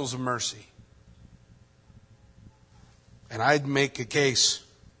vessels of mercy. And I'd make a case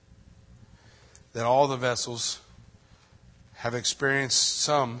that all the vessels have experienced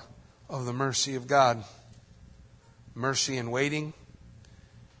some of the mercy of God. Mercy in waiting,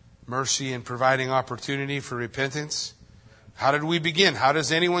 mercy in providing opportunity for repentance. How did we begin? How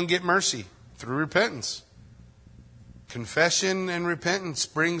does anyone get mercy? Through repentance. Confession and repentance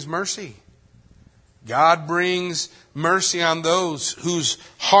brings mercy. God brings mercy on those whose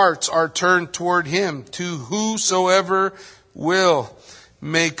hearts are turned toward Him, to whosoever will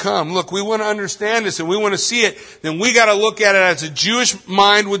may come. Look, we want to understand this and we want to see it. Then we got to look at it as a Jewish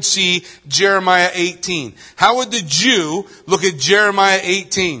mind would see Jeremiah 18. How would the Jew look at Jeremiah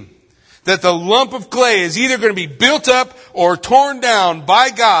 18? That the lump of clay is either going to be built up or torn down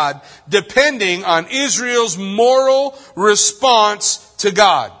by God, depending on Israel's moral response to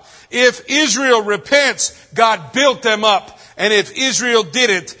God. If Israel repents, God built them up. And if Israel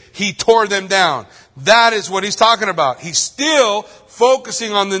didn't, He tore them down. That is what He's talking about. He's still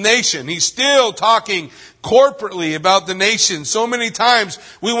focusing on the nation. He's still talking corporately about the nation. So many times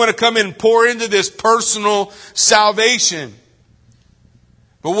we want to come in and pour into this personal salvation.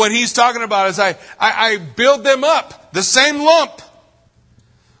 But what He's talking about is I build them up. The same lump.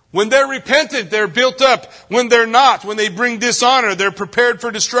 When they're repentant, they're built up. When they're not, when they bring dishonor, they're prepared for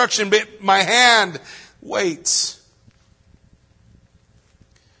destruction. But my hand waits.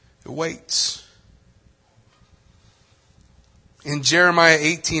 It waits. In Jeremiah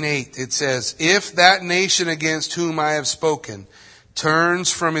 18:8, it says, "If that nation against whom I have spoken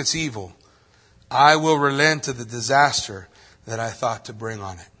turns from its evil, I will relent of the disaster that I thought to bring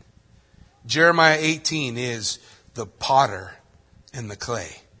on it." Jeremiah 18 is the potter and the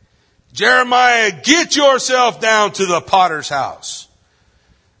clay. Jeremiah, get yourself down to the potter's house.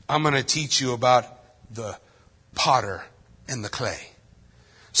 I'm going to teach you about the potter and the clay.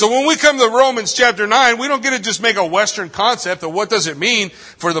 So when we come to Romans chapter 9, we don't get to just make a Western concept of what does it mean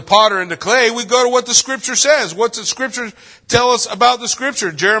for the potter and the clay. We go to what the Scripture says. What does the Scripture tell us about the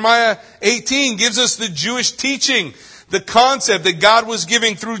Scripture? Jeremiah 18 gives us the Jewish teaching, the concept that God was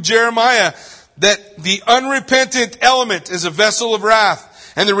giving through Jeremiah, that the unrepentant element is a vessel of wrath,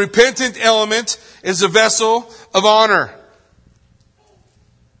 and the repentant element is a vessel of honor.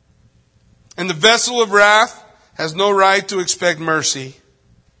 And the vessel of wrath has no right to expect mercy.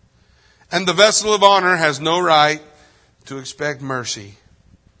 And the vessel of honor has no right to expect mercy.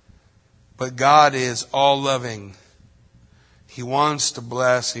 But God is all-loving. He wants to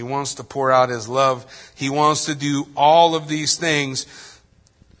bless. He wants to pour out His love. He wants to do all of these things.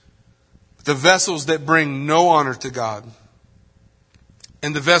 The vessels that bring no honor to God.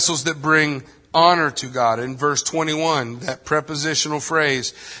 And the vessels that bring honor to God. In verse 21, that prepositional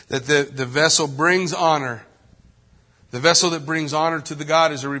phrase, that the vessel brings honor. The vessel that brings honor to the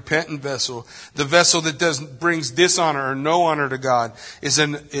God is a repentant vessel. The vessel that brings dishonor or no honor to God is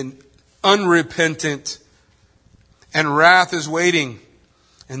an unrepentant. And wrath is waiting.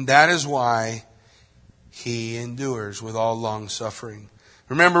 And that is why He endures with all long suffering.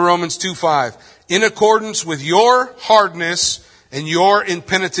 Remember Romans 2:5. In accordance with your hardness and your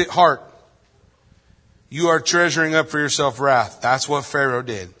impenitent heart, you are treasuring up for yourself wrath. That's what Pharaoh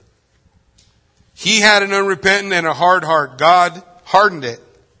did. He had an unrepentant and a hard heart. God hardened it.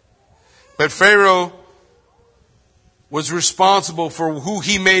 But Pharaoh was responsible for who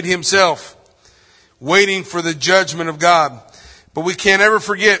he made himself, waiting for the judgment of God. But we can't ever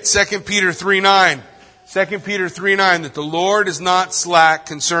forget 2 Peter 3:9. 2 Peter 3:9, that the Lord is not slack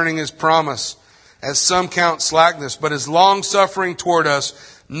concerning His promise, as some count slackness, but is long-suffering toward us,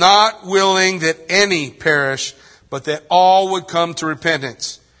 not willing that any perish, but that all would come to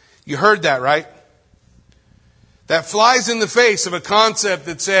repentance. You heard that, right? That flies in the face of a concept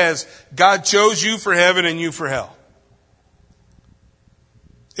that says God chose you for heaven and you for hell.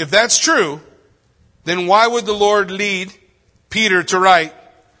 If that's true, then why would the Lord lead Peter to write,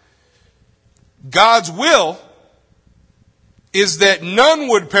 God's will is that none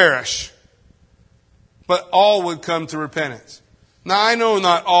would perish, but all would come to repentance? Now, I know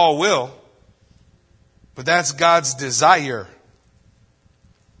not all will, but that's God's desire,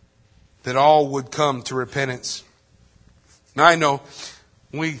 that all would come to repentance. Now, I know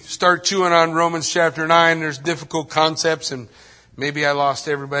when we start chewing on Romans chapter 9, there's difficult concepts, and maybe I lost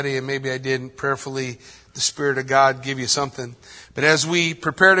everybody and maybe I didn't. Prayerfully, the Spirit of God give you something. But as we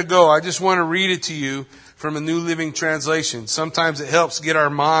prepare to go, I just want to read it to you from a New Living Translation. Sometimes it helps get our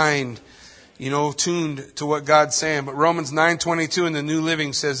mind, tuned to what God's saying. But Romans 9:22 in the New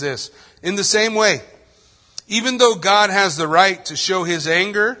Living says this: in the same way, even though God has the right to show His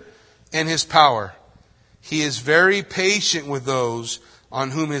anger and His power, He is very patient with those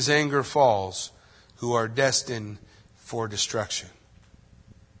on whom His anger falls, who are destined for destruction.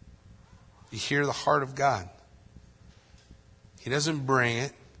 You hear the heart of God. He doesn't bring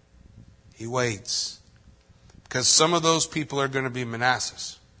it. He waits. Because some of those people are going to be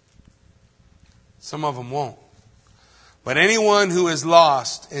Manassehs. Some of them won't. But anyone who is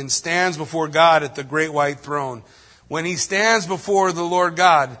lost and stands before God at the great white throne, when he stands before the Lord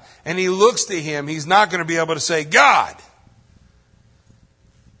God and he looks to Him, he's not going to be able to say, God,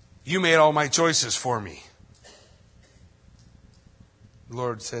 you made all my choices for me. The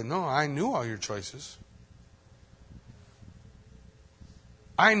Lord said, no, I knew all your choices.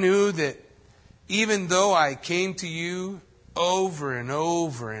 I knew that even though I came to you over and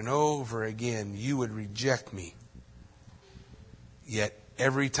over and over again, you would reject me. Yet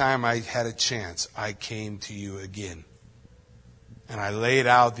every time I had a chance, I came to you again. And I laid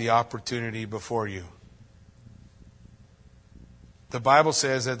out the opportunity before you. The Bible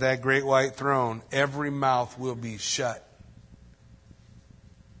says at that great white throne, every mouth will be shut.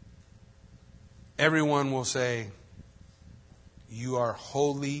 Everyone will say, you are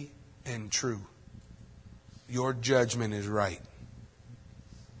holy and true. Your judgment is right.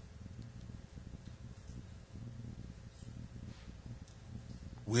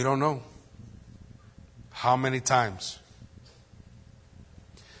 We don't know how many times.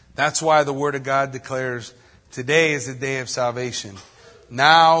 That's why the Word of God declares, today is the day of salvation.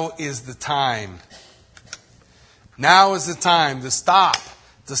 Now is the time. Now is the time to stop.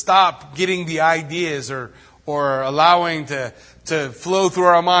 To stop getting the ideas or allowing to flow through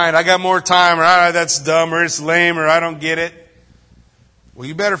our mind. I got more time, or that's dumb, or it's lame, or I don't get it. Well,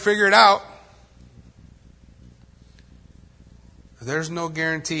 you better figure it out. There's no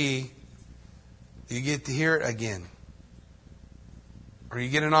guarantee you get to hear it again. Or you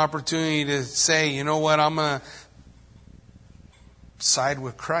get an opportunity to say, you know what, I'm going to side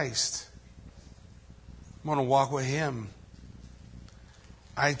with Christ. I'm going to walk with Him.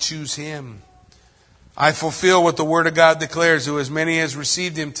 I choose Him. I fulfill what the Word of God declares. Who as many as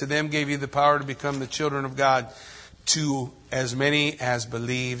received Him, to them gave He the power to become the children of God, to as many as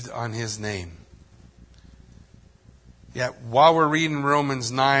believed on His name. Yeah, while we're reading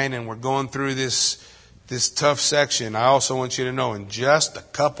Romans 9 and we're going through this tough section, I also want you to know in just a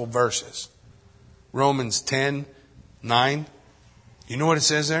couple verses, Romans 10:9, you know what it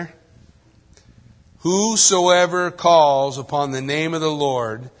says there? Whosoever calls upon the name of the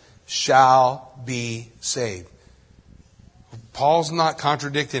Lord shall be saved. Paul's not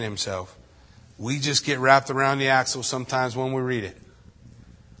contradicting himself. We just get wrapped around the axle sometimes when we read it.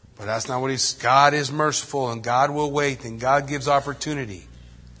 But that's not what he's... God is merciful and God will wait and God gives opportunity.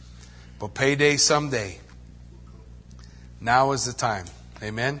 But payday someday. Now is the time.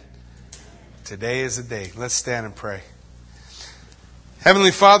 Amen? Today is the day. Let's stand and pray.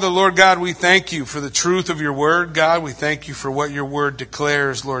 Heavenly Father, Lord God, we thank you for the truth of your word. God, we thank you for what your word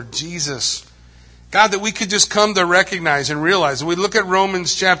declares, Lord Jesus. God, that we could just come to recognize and realize. We look at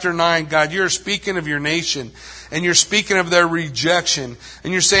Romans chapter 9, God, you're speaking of your nation and you're speaking of their rejection.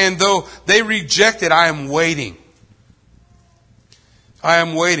 And you're saying, though they rejected, I am waiting. I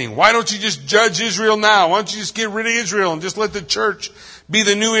am waiting. Why don't you just judge Israel now? Why don't you just get rid of Israel and just let the church be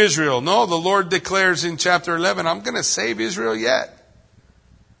the new Israel? No, the Lord declares in chapter 11, I'm going to save Israel yet.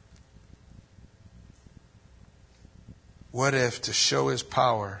 What if, to show his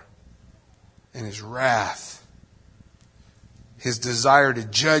power and his wrath, his desire to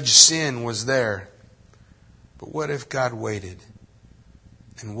judge sin was there? But what if God waited?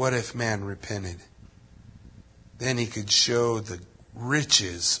 And what if man repented? Then he could show the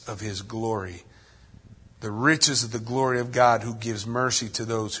riches of his glory. The riches of the glory of God, who gives mercy to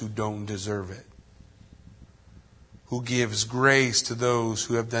those who don't deserve it. Who gives grace to those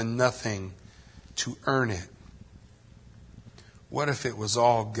who have done nothing to earn it. What if it was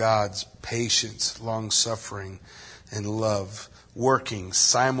all God's patience, long-suffering, and love working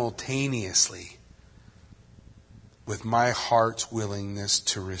simultaneously with my heart's willingness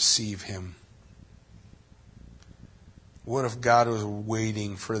to receive Him? What if God was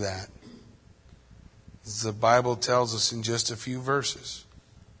waiting for that? As the Bible tells us in just a few verses,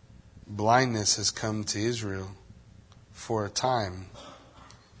 blindness has come to Israel for a time.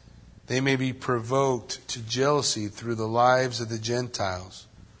 They may be provoked to jealousy through the lives of the Gentiles.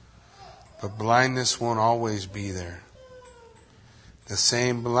 But blindness won't always be there. The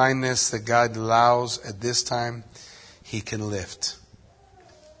same blindness that God allows at this time, He can lift.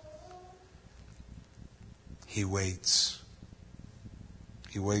 He waits.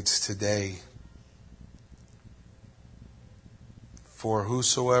 He waits today. For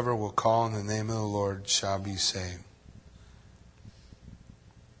whosoever will call on the name of the Lord shall be saved.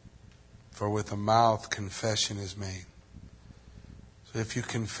 For with the mouth confession is made. So if you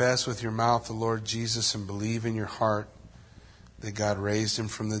confess with your mouth the Lord Jesus and believe in your heart that God raised Him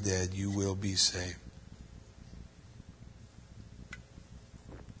from the dead, you will be saved.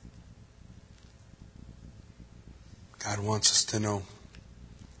 God wants us to know.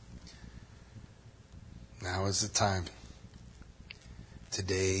 Now is the time.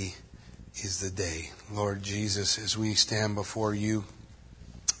 Today is the day. Lord Jesus, as we stand before you,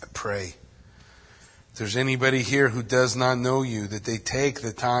 I pray, if there's anybody here who does not know you, that they take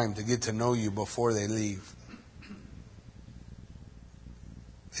the time to get to know you before they leave.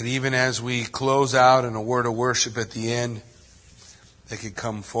 That even as we close out in a word of worship at the end, they could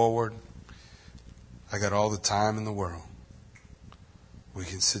come forward. I got all the time in the world. We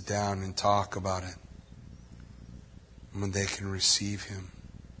can sit down and talk about it. When they can receive Him.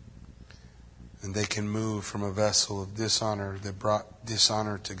 And they can move from a vessel of dishonor that brought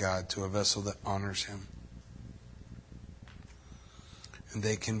dishonor to God to a vessel that honors Him. And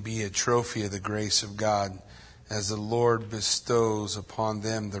they can be a trophy of the grace of God as the Lord bestows upon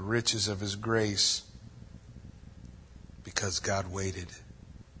them the riches of His grace because God waited.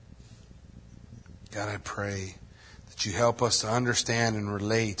 God, I pray that you help us to understand and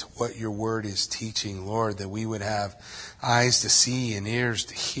relate what your word is teaching, Lord, that we would have eyes to see and ears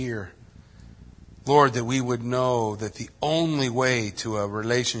to hear. Lord, that we would know that the only way to a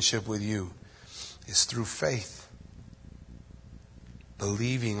relationship with you is through faith.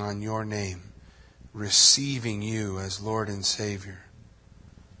 Believing on your name, receiving you as Lord and Savior.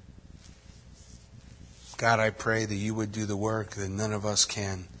 God, I pray that you would do the work that none of us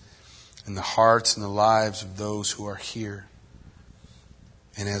can in the hearts and the lives of those who are here.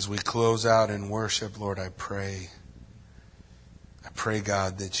 And as we close out in worship, Lord, I pray,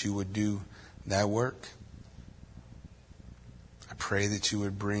 God, that you would do that work. I pray that you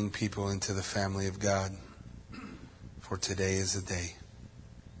would bring people into the family of God. For today is the day.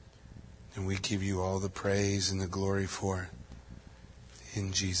 And we give you all the praise and the glory for it.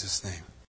 In Jesus' name.